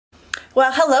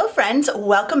Well, hello friends,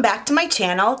 welcome back to my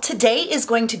channel. Today is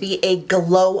going to be a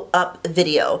glow up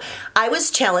video. I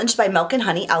was challenged by Milk and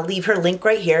Honey. I'll leave her link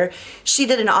right here. She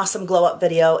did an awesome glow up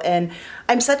video, and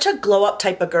I'm such a glow up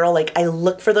type of girl. Like, I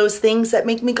look for those things that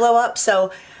make me glow up.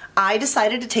 So I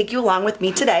decided to take you along with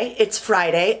me today. It's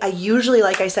Friday. I usually,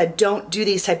 like I said, don't do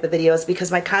these type of videos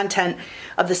because my content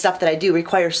of the stuff that I do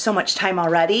requires so much time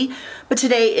already. But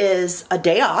today is a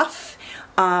day off.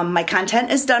 My content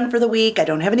is done for the week. I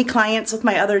don't have any clients with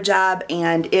my other job,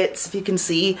 and it's, if you can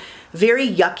see, very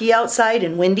yucky outside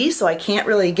and windy, so I can't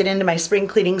really get into my spring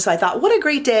cleaning. So I thought, what a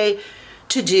great day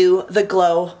to do the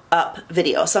glow up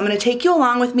video. So I'm going to take you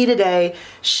along with me today,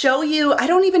 show you, I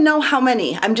don't even know how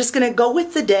many. I'm just going to go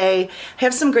with the day. I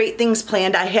have some great things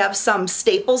planned. I have some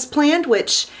staples planned,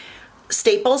 which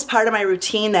staples part of my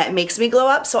routine that makes me glow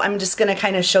up, so I'm just going to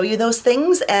kind of show you those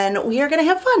things, and we are going to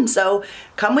have fun. So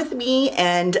come with me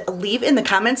and leave in the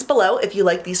comments below if you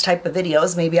like these type of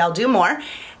videos. Maybe I'll do more.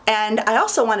 And I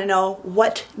also want to know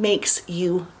what makes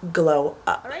you glow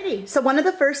up. Alrighty, so one of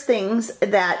the first things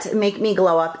that make me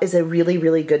glow up is a really,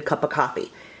 really good cup of coffee.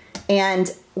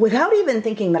 And without even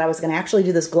thinking that I was going to actually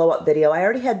do this glow up video, I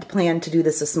already had planned to do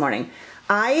this morning.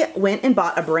 I went and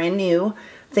bought a brand new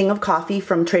thing of coffee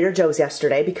from Trader Joe's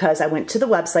yesterday because I went to the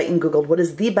website and Googled what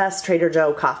is the best Trader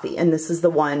Joe coffee, and this is the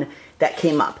one that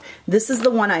came up. This is the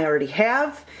one I already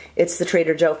have. It's the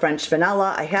Trader Joe French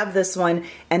Vanilla. I have this one,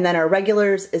 and then our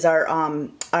regulars is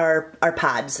our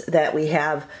pods that we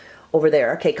have over there,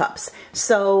 our K-cups.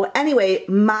 So anyway,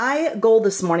 my goal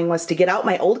this morning was to get out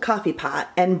my old coffee pot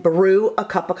and brew a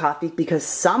cup of coffee because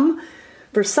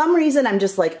for some reason I'm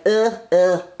just like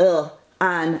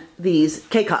on these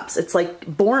K-cups. It's like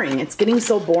boring. It's getting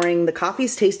so boring. The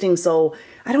coffee's tasting so,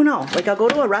 I don't know, like I'll go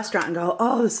to a restaurant and go,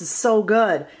 oh, this is so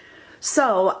good.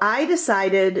 So I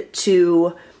decided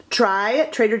to try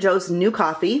Trader Joe's new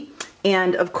coffee.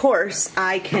 And of course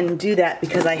I can do that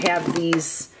because I have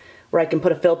these where I can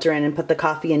put a filter in and put the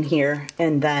coffee in here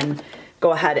and then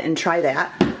go ahead and try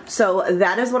that. So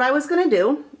that is what I was gonna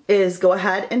do, is go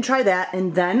ahead and try that.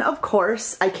 And then of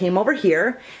course I came over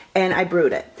here and I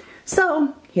brewed it.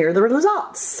 So here are the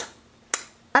results.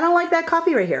 I don't like that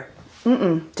coffee right here.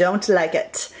 Don't like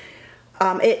it.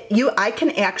 I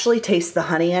can actually taste the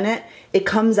honey in it. It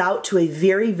comes out to a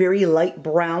very, very light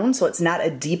brown, so it's not a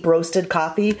deep roasted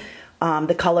coffee,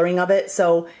 the coloring of it.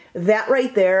 So that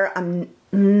right there,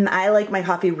 I like my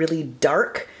coffee really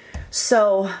dark.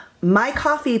 So my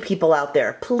coffee people out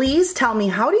there, please tell me,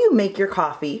 how do you make your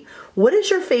coffee? What is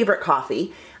your favorite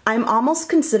coffee? I'm almost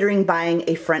considering buying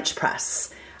a French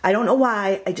press. I don't know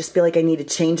why, I just feel like I need to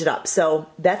change it up. So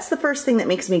that's the first thing that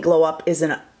makes me glow up, is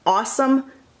an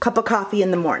awesome cup of coffee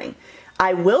in the morning.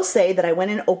 I will say that I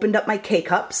went and opened up my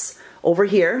K-cups over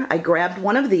here. I grabbed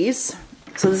one of these.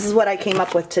 So this is what I came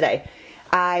up with today.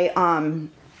 I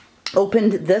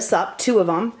opened this up, 2 of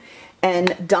them,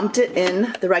 and dumped it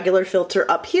in the regular filter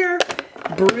up here,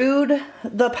 brewed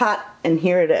the pot, and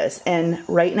here it is. And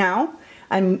right now,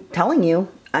 I'm telling you,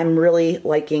 I'm really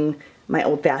liking my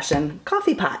old-fashioned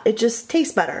coffee pot. It just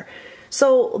tastes better.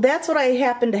 So that's what I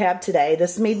happen to have today.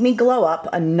 This made me glow up,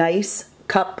 a nice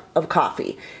cup of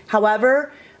coffee.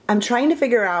 However, I'm trying to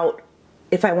figure out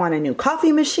if I want a new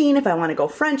coffee machine, if I want to go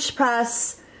French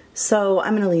press. So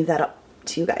I'm going to leave that up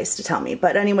to you guys to tell me.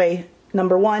 But anyway,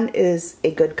 number 1 is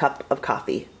a good cup of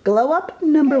coffee. Glow up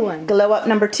number 1. Glow up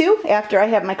number 2, after I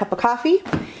have my cup of coffee,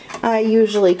 I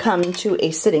usually come to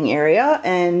a sitting area,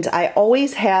 and I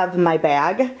always have my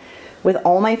bag with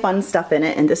all my fun stuff in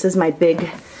it, and this is my big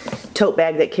tote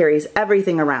bag that carries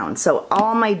everything around. So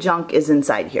all my junk is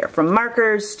inside here, from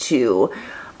markers to,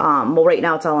 well, right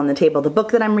now it's all on the table, the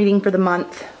book that I'm reading for the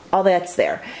month, all that's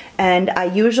there. And I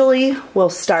usually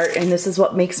will start, and this is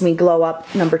what makes me glow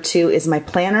up, number 2 is my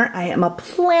planner. I am a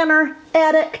planner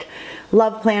addict,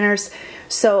 love planners.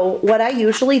 So what I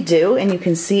usually do, and you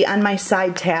can see on my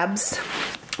side tabs,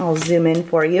 I'll zoom in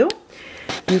for you.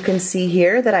 You can see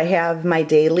here that I have my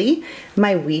daily,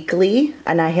 my weekly,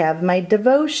 and I have my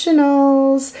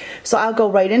devotionals. So I'll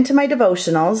go right into my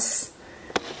devotionals,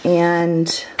 and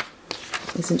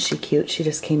isn't she cute? She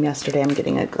just came yesterday. I'm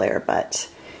getting a glare, but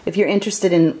if you're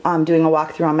interested in doing a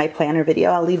walkthrough on my planner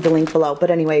video, I'll leave the link below. But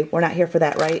anyway, we're not here for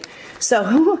that, right?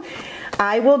 So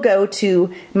I will go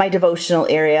to my devotional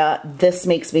area. This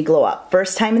makes me glow up.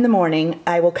 First time in the morning,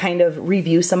 I will kind of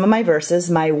review some of my verses,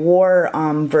 my war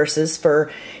verses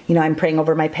for, you know, I'm praying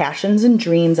over my passions and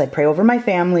dreams. I pray over my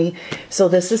family. So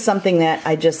this is something that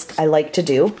I like to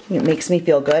do. It makes me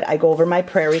feel good. I go over my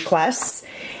prayer requests,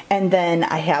 and then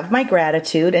I have my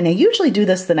gratitude, and I usually do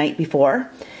this the night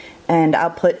before. And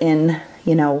I'll put in,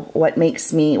 you know, what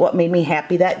made me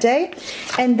happy that day.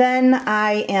 And then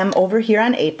I am over here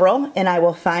on April, and I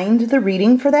will find the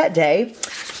reading for that day.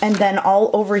 And then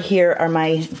all over here are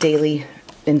my daily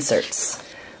inserts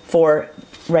for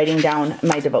writing down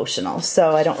my devotional.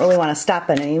 So I don't really want to stop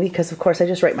at any because of course I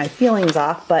just write my feelings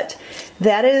off, but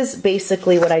that is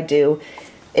basically what I do.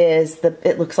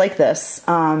 It looks like this.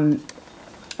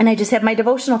 And I just have my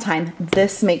devotional time.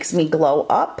 This makes me glow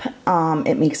up.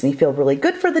 It makes me feel really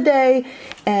good for the day,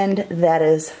 and that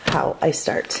is how I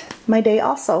start my day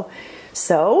also.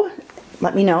 So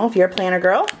let me know if you're a planner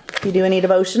girl, if you do any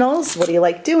devotionals, what do you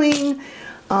like doing?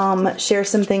 Share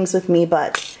some things with me,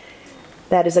 but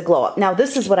that is a glow up. Now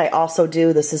this is what I also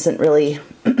do. This isn't really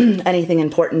anything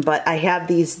important, but I have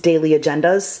these daily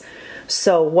agendas.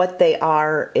 So what they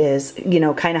are is, you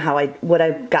know, kind of what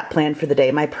I've got planned for the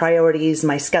day, my priorities,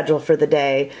 my schedule for the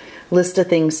day, list of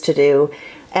things to do.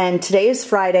 And today is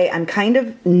Friday. I'm kind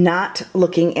of not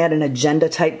looking at an agenda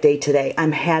type day today.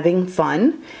 I'm having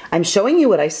fun. I'm showing you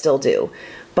what I still do,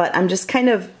 but I'm just kind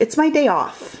of, it's my day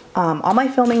off. All my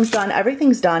filming's done.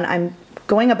 Everything's done. I'm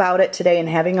going about it today and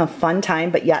having a fun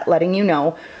time, but yet letting you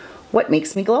know what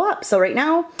makes me glow up. So right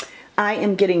now I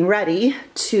am getting ready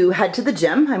to head to the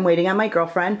gym. I'm waiting on my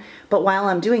girlfriend, but while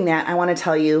I'm doing that, I want to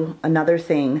tell you another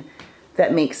thing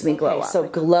that makes me glow up. So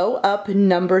glow up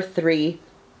number 3,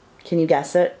 can you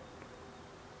guess it?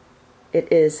 It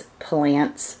is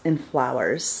plants and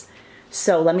flowers.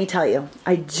 So let me tell you,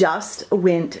 I just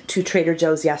went to Trader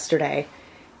Joe's yesterday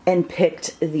and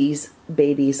picked these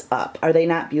babies up. Are they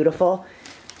not beautiful?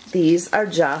 These are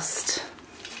just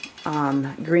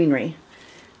greenery.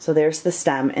 So there's the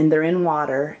stem, and they're in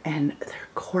water, and they're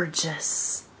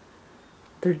gorgeous.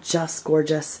 They're just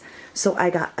gorgeous. So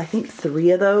I got, I think, 3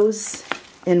 of those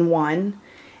in one.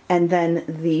 And then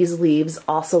these leaves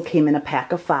also came in a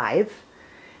pack of 5.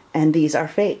 And these are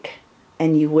fake.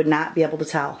 And you would not be able to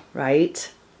tell,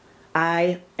 right?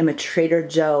 I am a Trader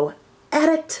Joe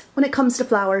addict when it comes to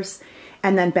flowers.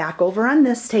 And then back over on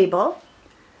this table,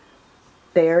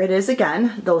 there it is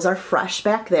again. Those are fresh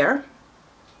back there.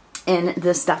 And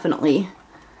this definitely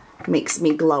makes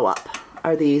me glow up.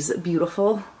 Are these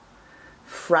beautiful,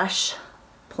 fresh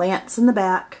plants in the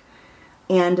back.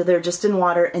 And they're just in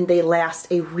water, and they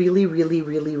last a really, really,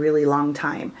 really, really long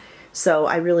time. So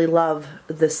I really love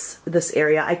this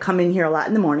area. I come in here a lot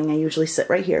in the morning. I usually sit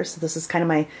right here. So this is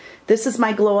kind of this is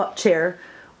my glow up chair,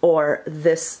 or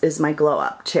this is my glow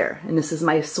up chair. And this is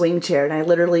my swing chair. And I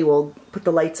literally will put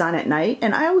the lights on at night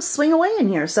and I will swing away in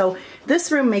here. So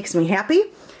this room makes me happy.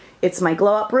 It's my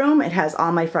glow up room. It has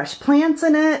all my fresh plants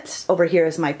in it. Over here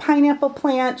is my pineapple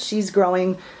plant. She's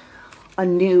growing a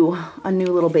new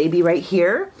little baby right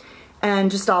here.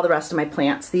 And just all the rest of my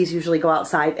plants. These usually go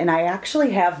outside, and I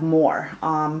actually have more.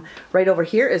 Right over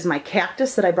here is my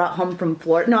cactus that I brought home from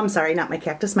Florida. No, I'm sorry, not my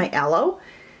cactus, my aloe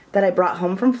that I brought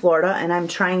home from Florida, and I'm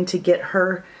trying to get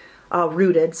her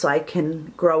rooted so I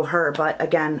can grow her. But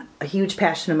again, a huge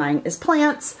passion of mine is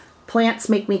plants. Plants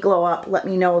make me glow up. Let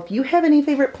me know if you have any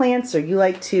favorite plants, or you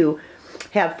like to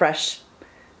have fresh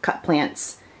cut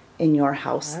plants in your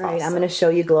house. All right, also. I'm going to show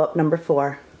you glow up number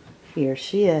 4. Here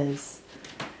she is.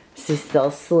 She's so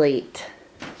sweet.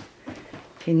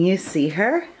 Can you see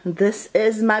her? This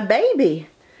is my baby.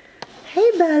 Hey,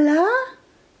 Bella.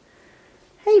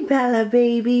 Hey, Bella,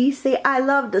 baby. See, I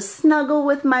love to snuggle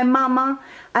with my mama.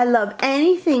 I love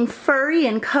anything furry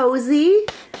and cozy.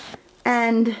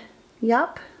 And,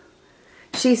 yup.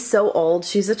 She's so old.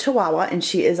 She's a Chihuahua, and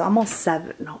she is almost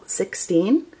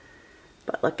 16.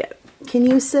 But look at it. Can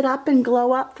you sit up and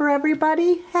glow up for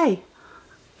everybody? Hey,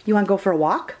 you want to go for a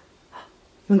walk?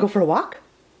 You want to go for a walk?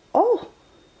 Oh,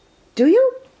 do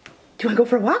you? Do you want to go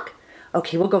for a walk?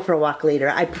 Okay, we'll go for a walk later.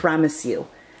 I promise you.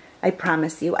 I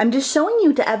promise you. I'm just showing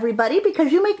you to everybody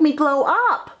because you make me glow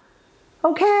up.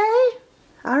 Okay?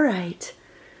 All right.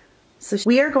 So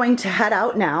we are going to head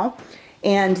out now.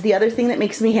 And the other thing that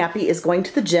makes me happy is going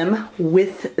to the gym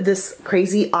with this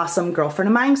crazy, awesome girlfriend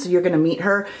of mine. So you're going to meet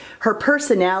her. Her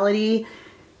personality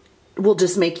will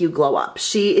just make you glow up.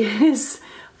 She is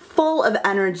full of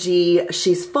energy.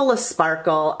 She's full of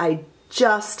sparkle. I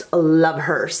just love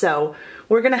her. So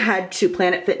we're going to head to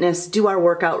Planet Fitness, do our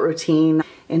workout routine.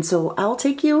 And so I'll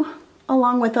take you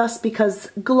along with us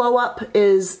because glow up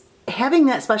is having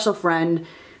that special friend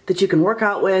that you can work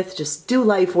out with, just do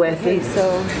life with. Okay,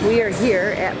 so we are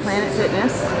here at Planet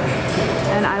Fitness,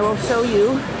 and I will show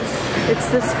you. It's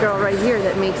this girl right here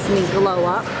that makes me glow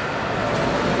up.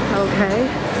 Okay.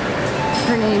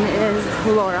 Her name is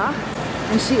Laura,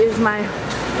 and she is my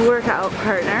workout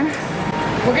partner.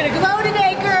 We're gonna glow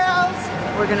today, girls!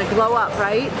 We're gonna glow up,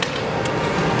 right?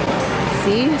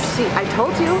 See, I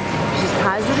told you, she's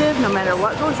positive no matter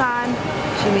what goes on.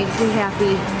 She makes me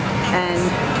happy, and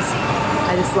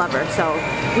I just love her. So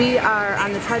we are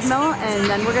on the treadmill, and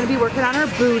then we're going to be working on our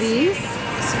booties.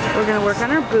 We're going to work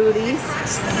on our booties.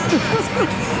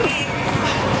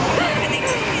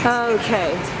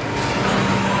 Okay.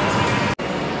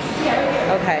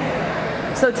 Okay.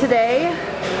 So today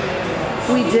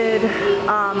we did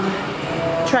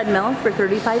treadmill for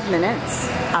 35 minutes.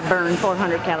 I burned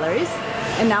 400 calories.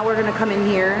 And now we're gonna come in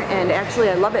here, and actually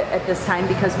I love it at this time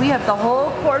because we have the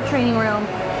whole core training room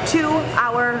to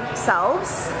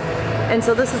ourselves. And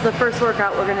so this is the first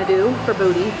workout we're gonna do for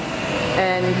booty.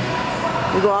 And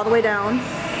we go all the way down.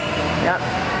 Yep,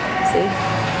 see?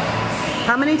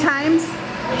 How many times?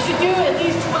 You should do at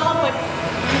least 12, but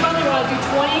you probably wanna do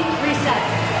 20, 3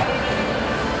 sets.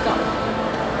 Go.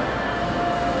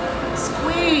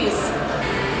 Squeeze.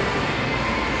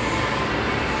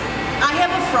 I have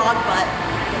a frog butt.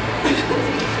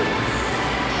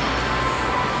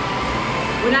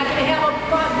 We're not gonna have a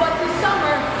frog butt this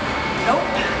summer. Nope.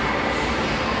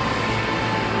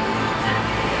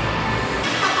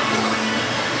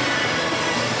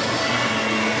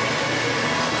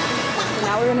 So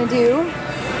now we're gonna do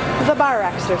the bar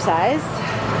exercise.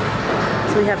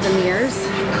 So we have the mirrors.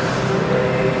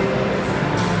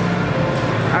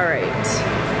 All right.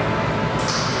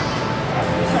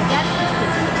 So that's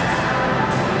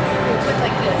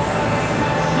like this.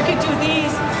 You could do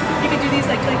these. You could do these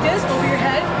like this over your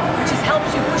head, which just helps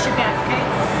you push it back. Okay.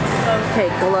 So okay,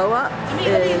 glow up. Let me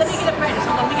get a practice.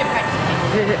 Hold on, let me get practice.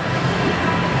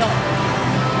 Go.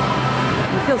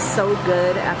 You feel so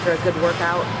good after a good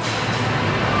workout.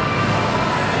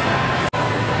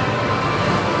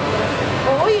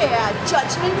 Oh yeah,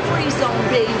 judgment-free zone,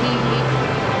 baby.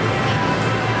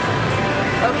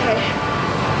 Okay.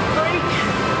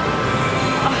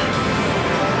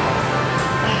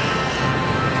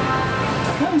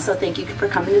 So thank you for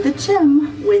coming to the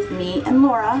gym with me and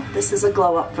Laura. This is a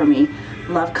glow up for me.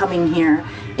 Love coming here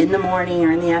in the morning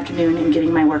or in the afternoon and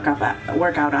getting my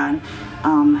workout on.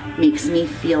 Makes me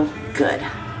feel good.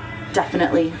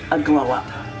 Definitely a glow up.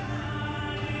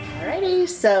 Alrighty,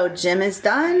 so gym is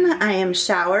done. I am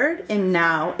showered, and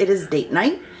now it is date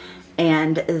night.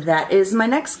 And that is my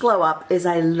next glow up, is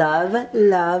I love,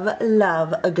 love,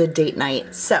 love a good date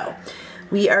night. So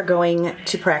we are going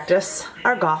to practice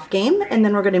our golf game, and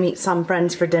then we're going to meet some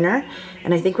friends for dinner.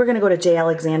 And I think we're going to go to J.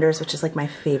 Alexander's, which is like my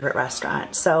favorite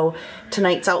restaurant. So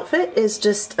tonight's outfit is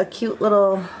just a cute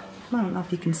little, I don't know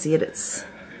if you can see it, it's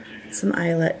some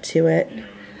eyelet to it,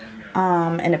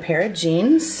 and a pair of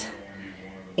jeans,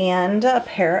 and a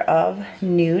pair of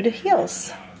nude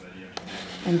heels.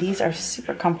 And these are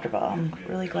super comfortable. I'm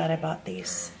really glad I bought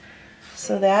these.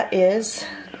 So that is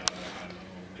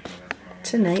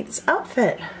tonight's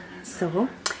outfit. So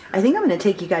I think I'm going to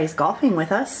take you guys golfing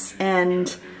with us,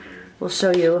 and we'll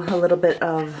show you a little bit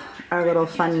of our little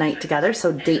fun night together.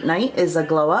 So date night is a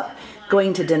glow up,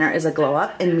 going to dinner is a glow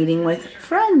up, and meeting with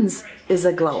friends is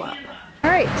a glow up.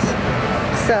 Alright,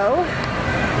 so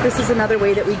this is another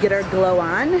way that we get our glow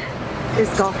on, is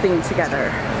golfing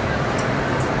together.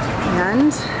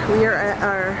 And we are at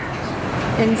our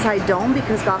inside dome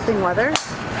because golfing weather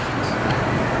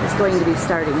is going to be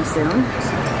starting soon.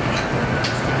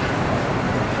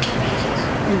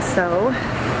 And so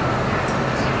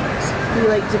we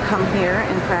like to come here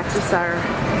and practice our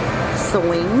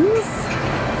swings.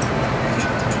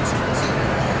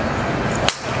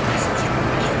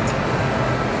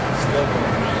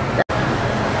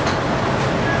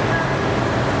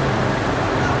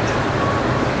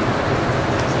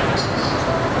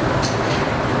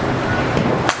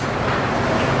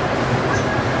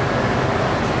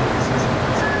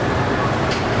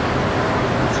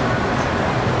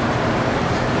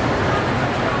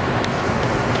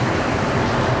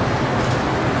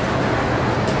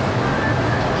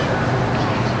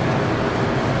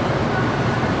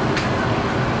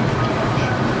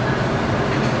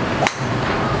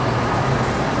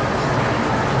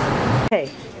 Okay,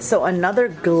 so another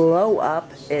glow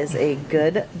up is a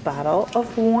good bottle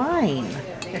of wine.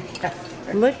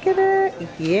 Look at it,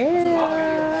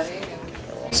 yeah.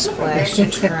 Splash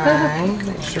and try.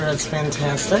 Make sure it's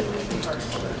fantastic.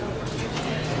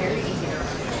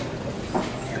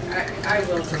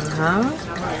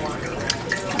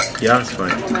 Yeah, it's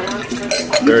fine.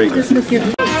 Very good.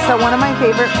 So one of my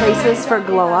favorite places for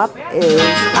glow up is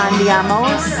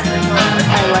Andiamo's.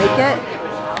 I like it.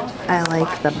 I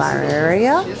like the bar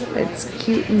area. It's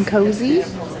cute and cozy.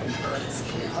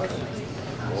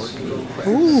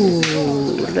 Ooh,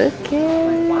 look at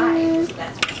it.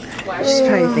 She's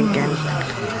probably thinking.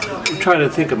 I'm trying to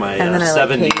think of my And then I like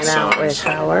 70s hanging out with songs.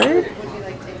 Howard.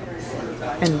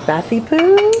 And Bethy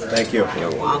Poo. Thank you.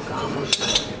 You're welcome.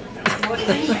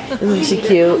 Isn't she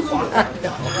cute? You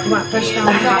want fish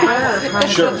down pepper or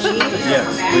Sure.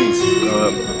 Yes, please.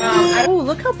 Oh,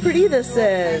 look how pretty this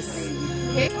is.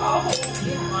 Look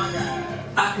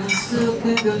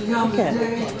at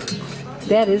it.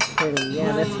 That is pretty.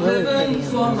 Yeah, that's really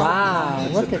pretty. Wow,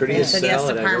 look at that. Prettiest So yes,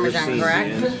 salad the I've ever Parmesan, seen,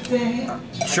 correct? man.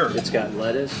 Sure. It's got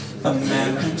lettuce.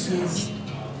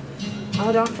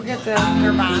 Oh, don't forget the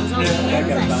garbanzo beans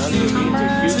and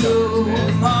cucumbers. It's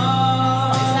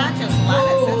not just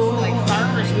lettuce, it's like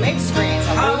farmer's mixed greens.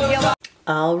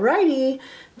 Alrighty,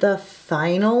 the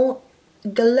final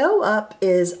glow up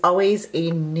is always a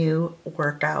new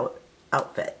workout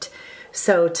outfit.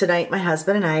 So tonight my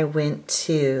husband and I went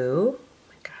to, oh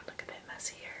my God, look at that mess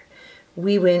here.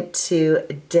 We went to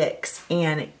Dick's,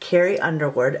 and Carrie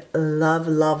Underwood, love,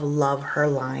 love, love her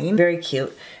line. Very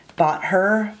cute. Bought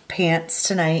her pants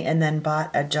tonight and then bought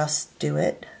a Just Do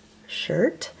It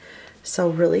shirt. So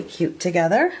really cute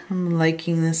together. I'm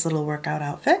liking this little workout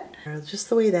outfit. Just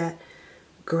the way that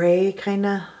gray kind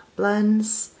of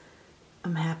blends,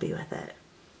 I'm happy with it.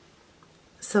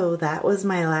 So that was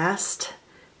my last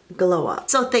glow up.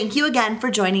 So thank you again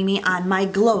for joining me on my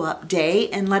glow up day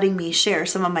and letting me share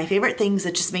some of my favorite things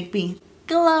that just make me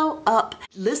glow up.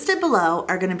 Listed below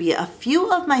are going to be a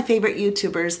few of my favorite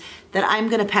YouTubers that I'm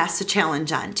going to pass the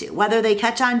challenge on to. Whether they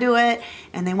catch on to it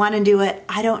and they want to do it,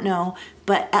 I don't know.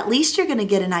 But at least you're going to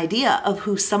get an idea of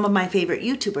who some of my favorite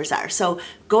YouTubers are. So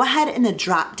go ahead in the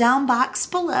drop down box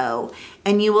below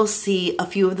and you will see a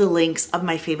few of the links of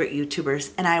my favorite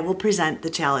YouTubers, and I will present the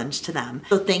challenge to them.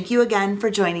 So thank you again for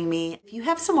joining me. If you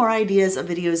have some more ideas of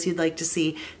videos you'd like to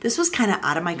see, this was kind of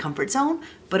out of my comfort zone,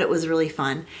 but it was really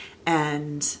fun.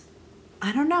 And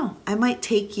I don't know, I might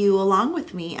take you along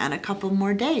with me on a couple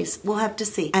more days. We'll have to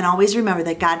see. And always remember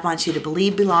that God wants you to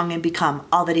believe, belong, and become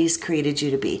all that He's created you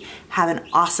to be. Have an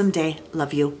awesome day.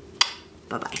 Love you.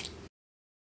 Bye-bye.